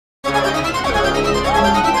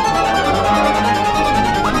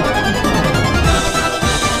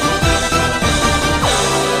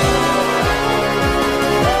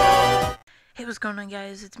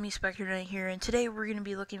guys, it's me SpecterNyte here, and today we're going to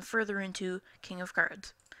be looking further into King of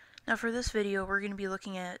Cards. Now for this video, we're going to be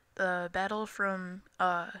looking at the battle from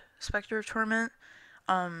Specter Torment,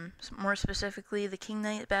 more specifically the King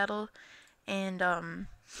Knight battle, and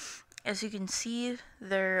as you can see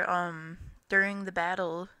there, during the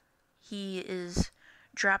battle, he is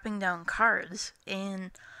dropping down cards,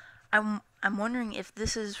 and I'm wondering if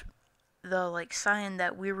this is the sign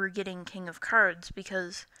that we were getting King of Cards,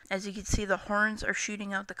 because as you can see, the horns are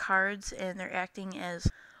shooting out the cards and they're acting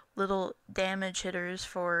as little damage hitters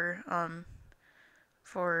for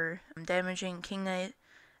damaging King Knight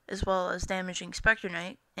as well as damaging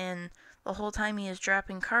SpecterNyte, and the whole time he is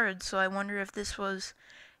dropping cards. So I wonder if this was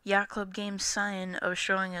Yacht Club Games' sign of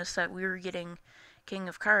showing us that we were getting King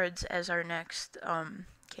of Cards as our next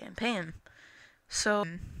campaign. So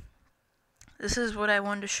this is what I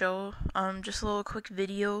wanted to show, just a little quick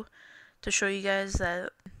video to show you guys that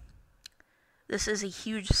this is a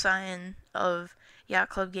huge sign of Yacht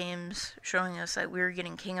Club Games showing us that we were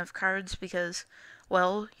getting King of Cards, because,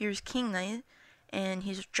 well, here's King Knight, and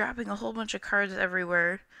he's dropping a whole bunch of cards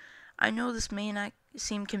everywhere. I know this may not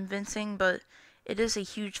seem convincing, but it is a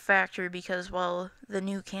huge factor because, well, the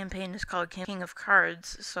new campaign is called King of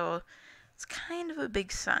Cards, so it's kind of a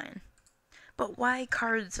big sign. But why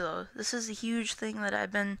cards, though? This is a huge thing that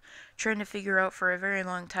I've been trying to figure out for a very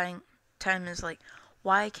long time is,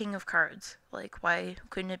 why King of Cards? Why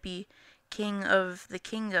couldn't it be King of the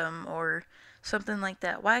Kingdom or something like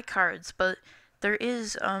that? Why cards? But there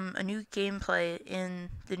is a new gameplay in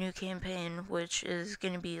the new campaign, which is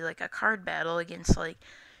going to be a card battle against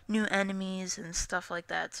new enemies and stuff like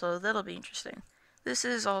that, so that'll be interesting. This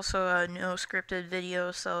is also a no scripted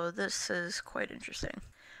video, so this is quite interesting.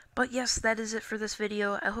 But yes, that is it for this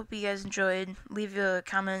video. I hope you guys enjoyed. Leave a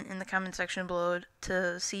comment in the comment section below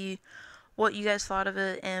to see what you guys thought of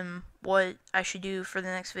it and what I should do for the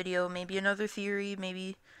next video. Maybe another theory,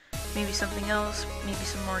 maybe something else, maybe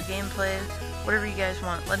some more gameplay, whatever you guys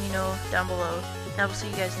want. Let me know down below, and I will see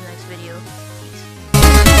you guys in the next video.